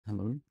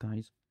Hello,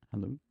 guys.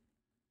 Hello.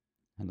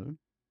 Hello.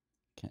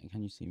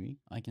 Can you see me?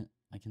 I can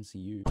see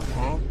you.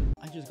 Huh?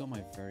 I just got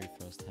my very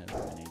first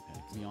Heirloom in Apex.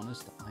 To be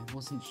honest, I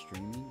wasn't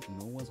streaming,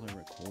 nor was I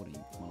recording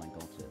when I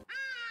got it.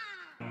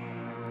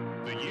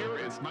 The year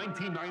is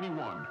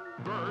 1991.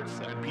 Birds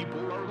and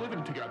people are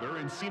living together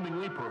in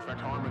seemingly perfect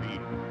harmony.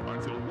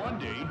 Until one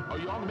day, a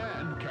young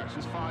man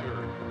catches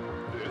fire.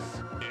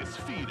 This is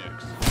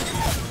Phoenix.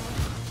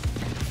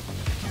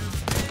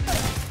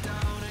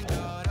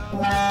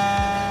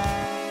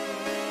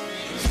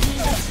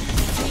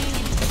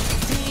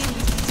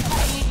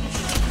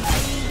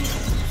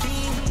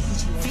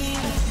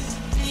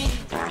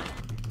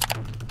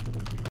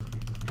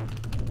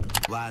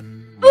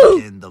 One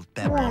weekend of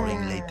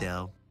peppering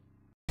later.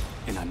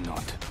 And I'm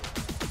not.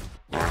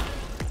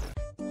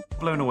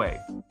 Blown away.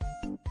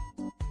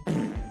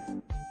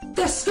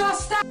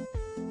 Disgusting!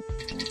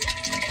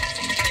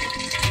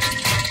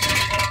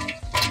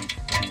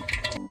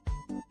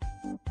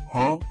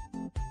 Huh?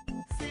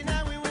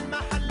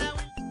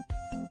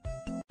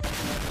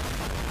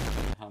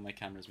 How my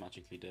camera's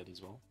magically dead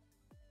as well.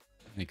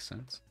 Makes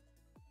sense.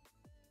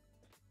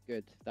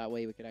 Good. That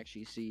way we can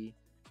actually see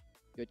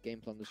good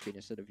gameplay on the screen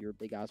instead of your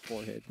big ass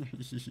forehead.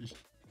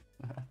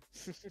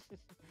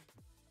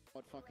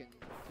 What fucking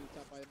two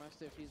tap by the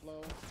Mastiff, he's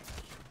low.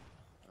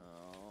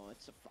 Oh,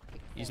 it's a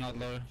fucking. He's not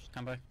low.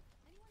 Come back.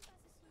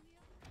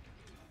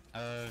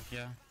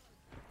 Yeah.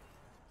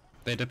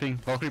 They're dipping.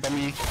 Valkyrie by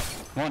me.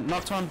 One,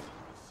 knocked one.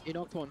 He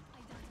knocked one.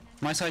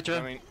 My side,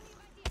 Joe. Nice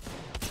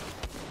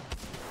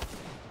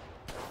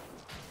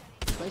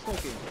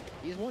Loki.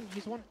 He's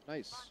one.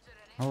 Nice.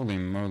 Holy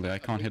moly, I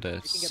can't hit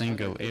a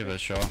single ever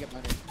shot.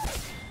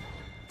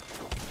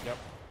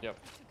 Yep.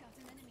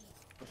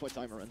 Before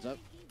timer runs up.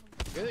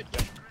 Good.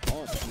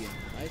 Oh, yeah.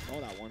 I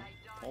saw that one.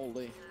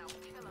 Holy.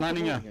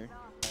 Landing ya.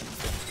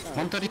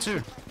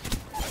 132.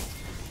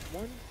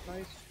 One.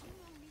 Nice.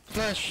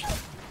 Flash.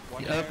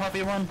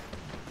 Poppy one.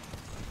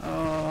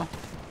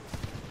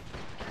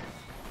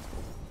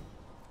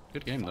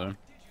 Good game though.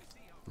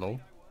 Lol.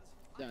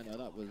 Yeah, no,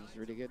 that was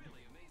really good.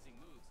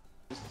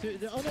 Oh no,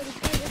 this guy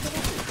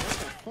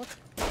what the fuck?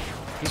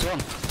 He's one.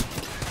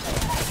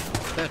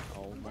 Dead.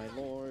 Oh my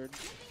lord.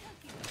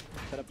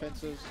 Set up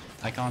fences.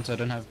 I can't, I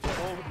don't have.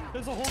 Oh,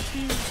 there's a whole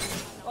team.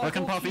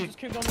 Welcome, Poppy. Just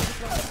came down with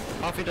the ground.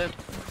 Poppy dead.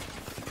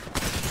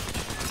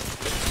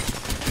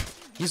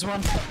 He's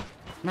one.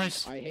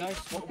 Nice. I hate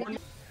fucking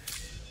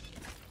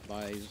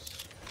buys.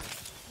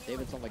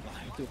 David's on like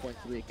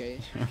 2.3k.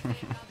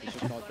 He's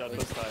just not Dead good.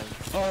 this time.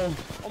 Oh,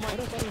 Oh my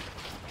god.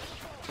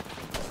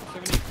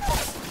 70.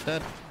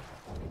 dead.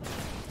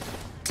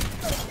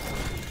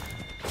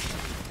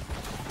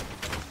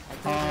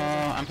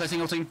 I'm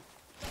placing ulting.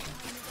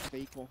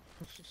 Equal.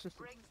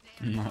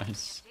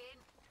 Nice.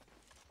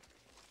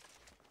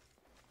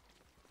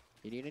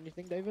 You need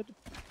anything, David?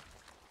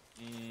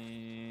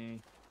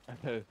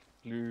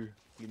 Blue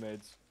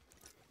meds.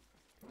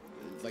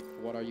 Like,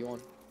 what are you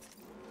on?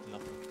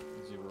 Nothing.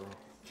 Zero.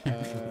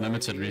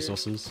 Limited here.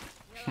 resources.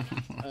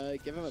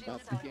 Give him a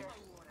battle game.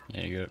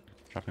 Yeah, you go.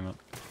 Trap him up.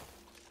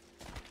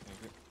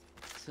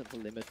 It's a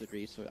limited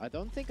resource. I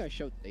don't think I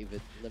showed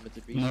David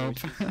limited Nope.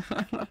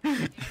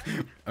 resources.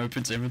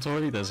 Opens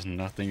inventory, there's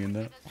nothing in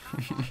there.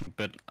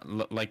 But,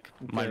 like,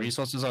 my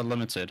resources are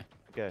limited.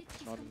 Okay.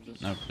 It's not in this.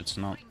 No, it's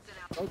not.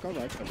 Oh, go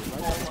right.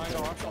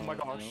 Oh my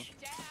gosh.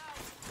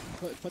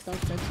 Put down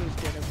fences,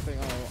 get everything.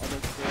 Oh, other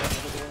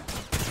door.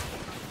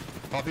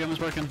 Poppy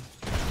almost broken.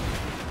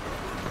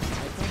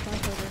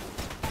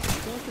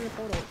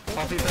 Poppy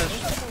Poppy fish.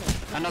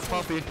 And not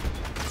Poppy.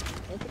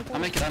 I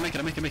make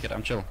it.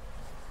 I'm chill.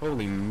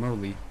 Holy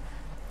moly.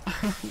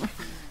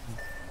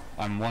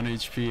 I'm 1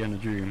 HP and a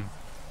dream.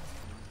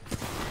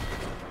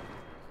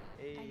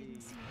 I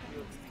didn't see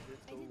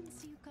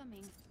you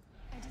coming.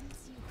 I didn't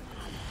see you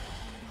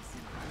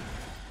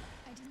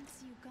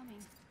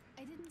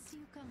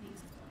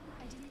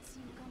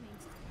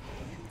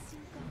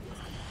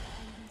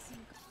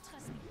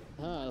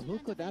coming. Who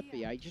could that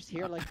be? I just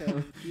hear like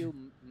a few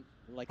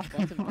like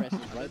button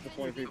presses right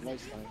before every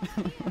voice line.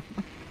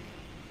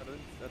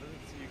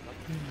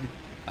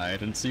 I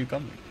didn't see you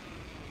coming.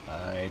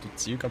 I didn't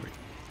see you coming.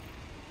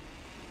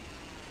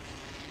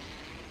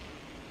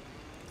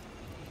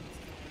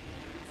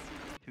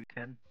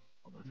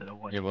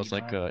 It was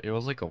like a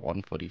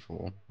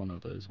 144, one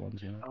of those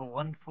ones, you know. A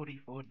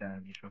 144,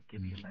 damn, you should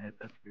give me a head,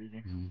 that's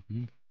crazy.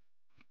 Mm-hmm.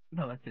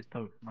 No, that's his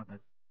toe, my bad.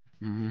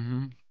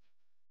 Mm-hmm.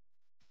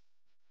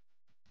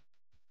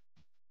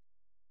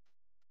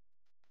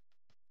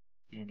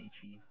 Ian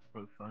Itchy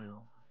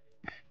profile.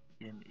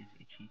 Ian is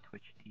Itchy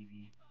Twitch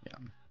TV. Yeah.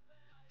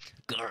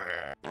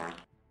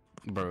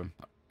 Bro,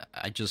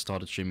 I just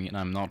started streaming and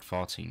I'm not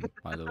farting,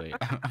 by the way.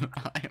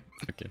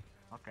 Okay.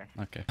 Okay.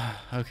 Okay.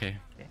 Okay.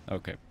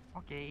 Okay.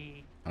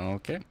 Okay.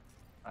 Okay.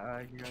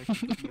 You guys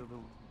should feel the...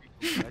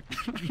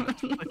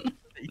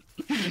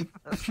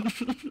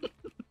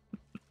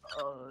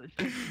 Oh,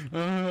 shit.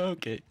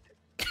 Okay.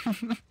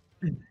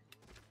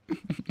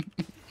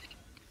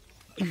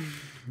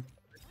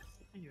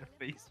 Your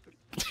face.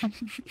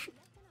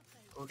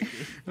 Okay.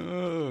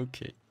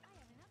 Okay.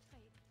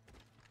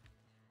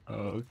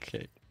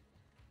 Okay.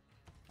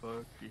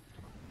 Fuck it.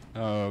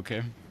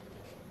 Okay.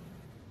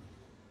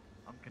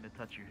 I'm gonna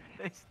touch your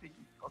face,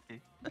 Sticky.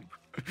 Okay.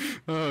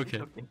 Okay.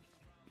 It's okay.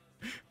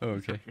 It's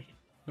Okay. okay.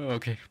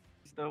 Okay.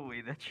 It's no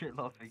way that you're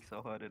laughing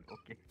so hard and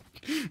okay.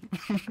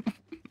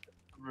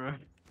 Bro.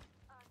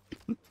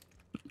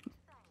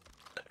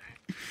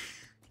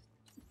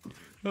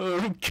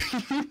 Okay.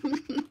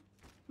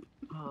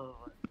 Oh,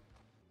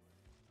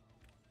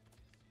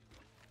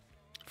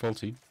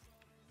 Faulty.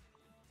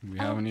 We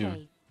have a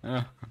new.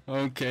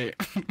 Okay.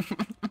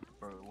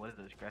 bro, what are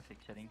those graphic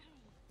settings?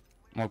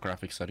 More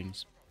graphic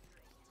settings.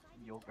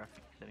 Your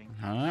graphic settings?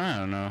 I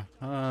don't know.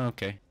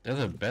 Okay. They're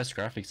the best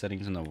graphic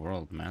settings in the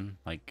world, man.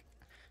 Like,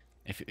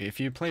 if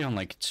you play on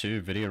like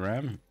 2 video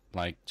RAM,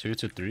 like 2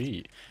 to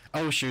 3.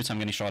 Oh shoot, I'm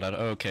getting shot at.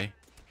 Okay.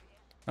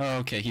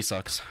 Okay, he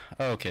sucks.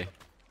 Okay.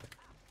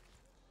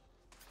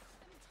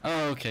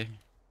 Okay.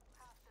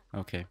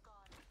 Okay.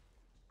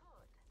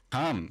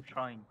 I'm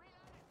trying.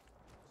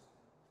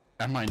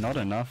 Am I not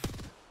enough?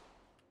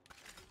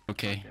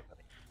 Okay.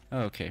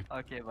 Okay.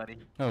 Okay, buddy.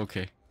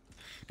 Okay.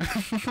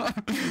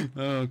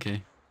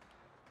 Okay.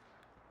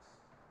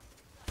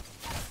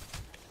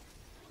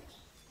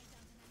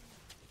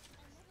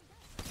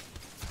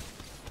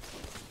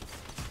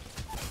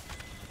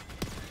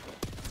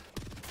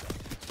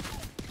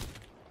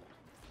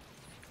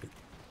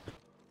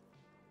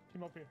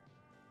 Team up here.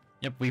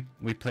 Yep,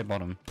 we play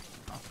bottom.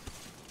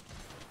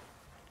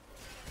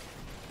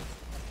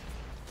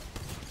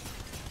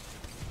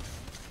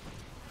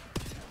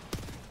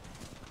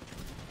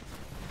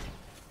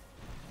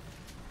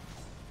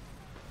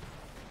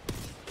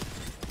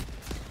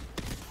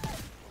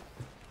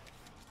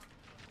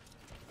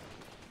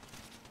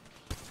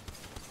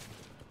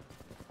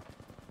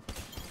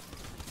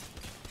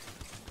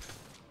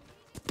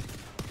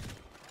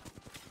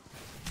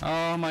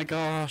 Oh my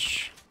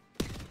gosh.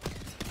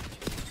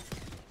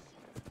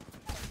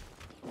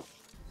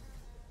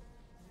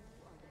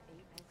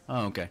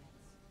 Oh, okay.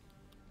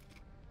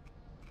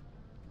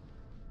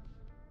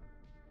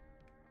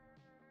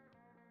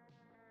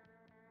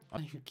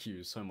 Thank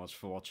you so much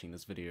for watching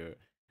this video.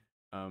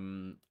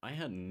 I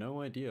had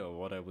no idea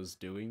what I was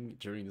doing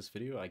during this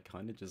video. I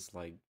kind of just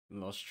like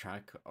lost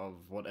track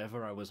of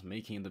whatever I was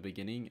making in the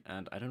beginning,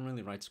 and I don't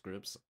really write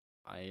scripts.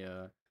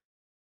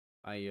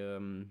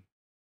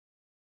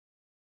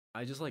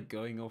 I just like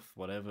going off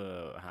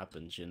whatever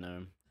happens, you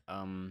know.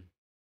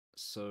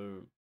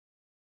 So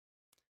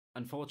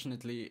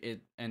unfortunately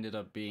it ended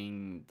up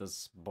being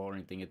this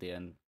boring thing at the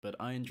end, but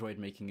I enjoyed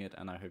making it,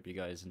 and I hope you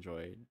guys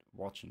enjoyed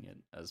watching it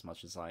as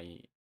much as I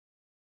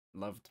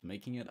loved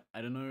making it.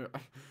 I don't know.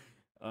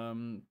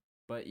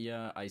 But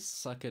yeah, I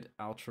suck at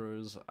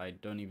outros. I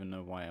don't even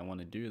know why I want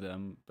to do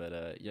them,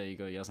 but yeah, you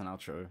go, here's an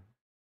outro.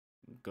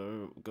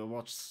 Go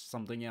watch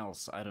something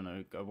else. I don't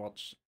know, go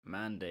watch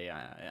Man Day.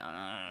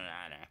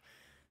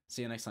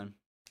 See you next time.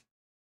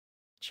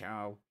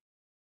 Ciao.